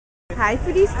Hi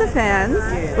Foodista fans,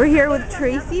 we're here with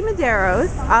Tracey Medeiros,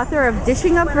 author of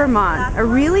Dishing Up Vermont, a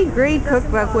really great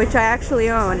cookbook which I actually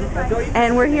own,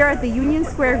 and we're here at the Union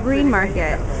Square Green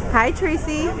Market. Hi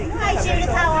Tracey. Hi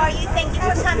Judith, how are you? Thank you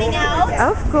for coming out.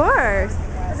 Of course.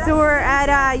 So we're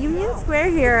at Union Square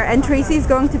here, and Tracey's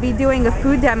going to be doing a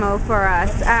food demo for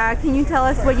us. Can you tell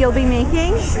us what you'll be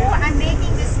making? Sure, I'm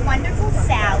making this wonderful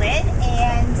salad,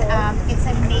 and it's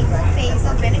a maple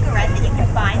basil vinaigrette that you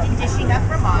can find in Dishing Up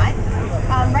Vermont.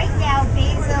 Right now,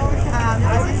 basil is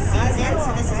a season,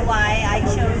 so this is why I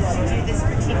chose to do this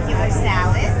particular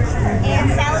salad. And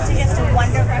salads are just a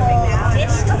wonderful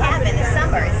dish to have in the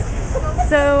summers.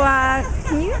 So,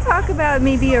 can you talk about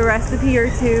maybe a recipe or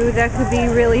two that could be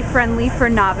really friendly for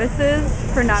novice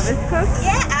cooks?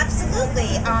 Yeah,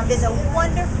 absolutely. There's a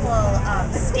wonderful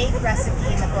steak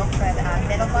recipe in the book for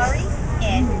Middlebury,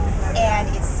 and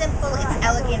it's simple, it's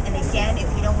elegant, and again, if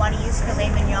you don't want to use filet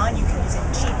mignon, you can use a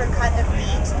cheaper cut of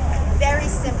meat. Very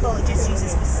simple. It just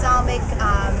uses balsamic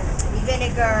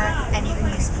vinegar, and you can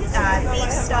use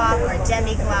beef stock or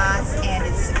demi-glace, and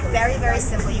it's very, very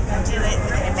simple. You can do it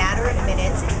within a matter of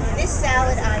minutes. This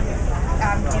salad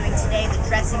I'm doing today, the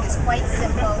dressing is quite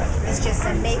simple. It's just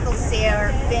some maple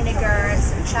syrup, vinegar,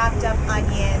 some chopped up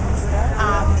onions.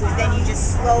 Then you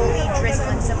just slowly drizzle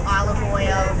in some olive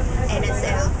oil, and it's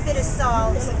a bit of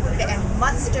salt and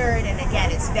mustard. And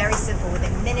again, it's very simple.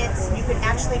 Within minutes, you could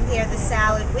actually pair the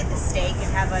salad with the steak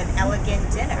and have an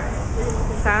elegant dinner.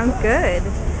 Sounds good.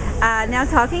 Now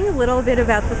talking a little bit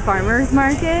about the farmers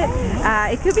market,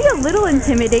 it could be a little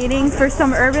intimidating for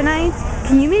some urbanites.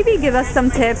 Can you maybe give us some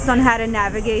tips on how to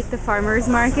navigate the farmers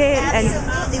market?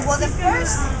 Absolutely. Well, the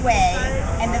first way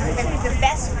and the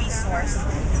best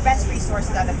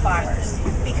resources are the farmers,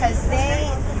 because they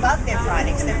love their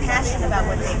products, they're passionate about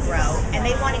what they grow, and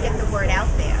they want to get the word out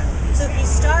there. So if you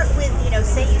start with,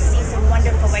 say you see some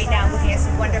wonderful, right now I'm looking at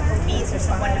some wonderful beets or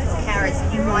some wonderful carrots,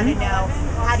 and you want to know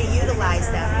how to utilize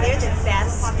them, they're the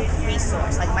best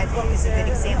resource. Like my book is a good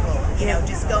example,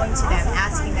 just going to them,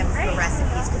 asking them for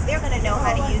recipes, because they're going to know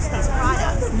how to use these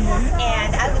products.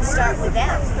 And I would start with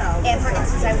them. And for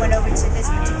instance, I went over to this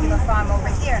particular farm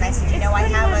over here, and I said, I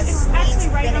have a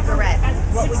sweet vinaigrette.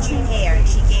 What would you pair? And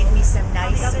she gave me some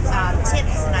nice tips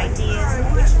and ideas of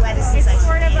which lettuces I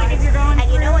should use. And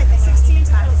you know what? The next time you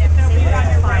talk to them, say what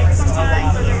the farmers do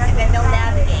right here, and then they'll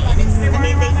navigate. And it's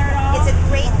a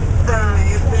great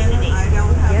community.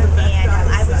 And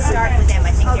I would start with them.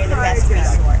 I think they're the best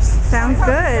resource. Sounds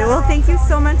good. Well, thank you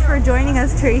so much for joining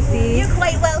us, Tracey. You're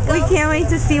quite welcome. We can't wait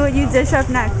to see what you dish up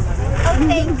next. Oh,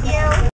 thank you.